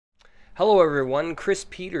Hello everyone, Chris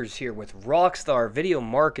Peters here with Rockstar Video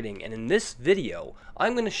Marketing, and in this video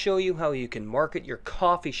I'm going to show you how you can market your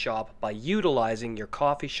coffee shop by utilizing your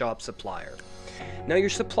coffee shop supplier. Now your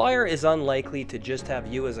supplier is unlikely to just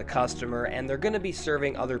have you as a customer, and they're going to be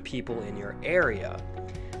serving other people in your area.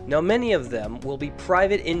 Now many of them will be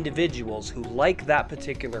private individuals who like that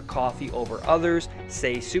particular coffee over others,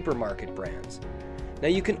 say supermarket brands. Now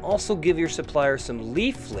you can also give your supplier some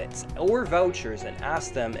leaflets or vouchers and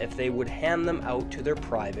ask them if they would hand them out to their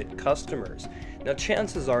private customers. Now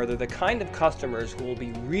chances are they're the kind of customers who will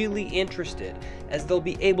be really interested, as they'll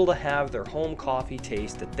be able to have their home coffee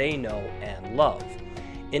taste that they know and love.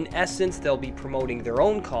 In essence, they'll be promoting their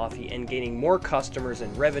own coffee and gaining more customers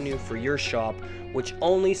and revenue for your shop, which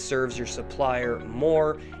only serves your supplier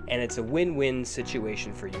more, and it's a win-win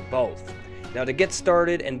situation for you both. Now to get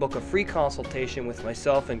started and book a free consultation with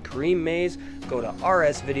myself and Kareem Mays, go to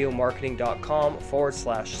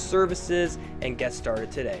rsvideomarketing.com/services and get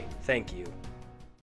started today. Thank you.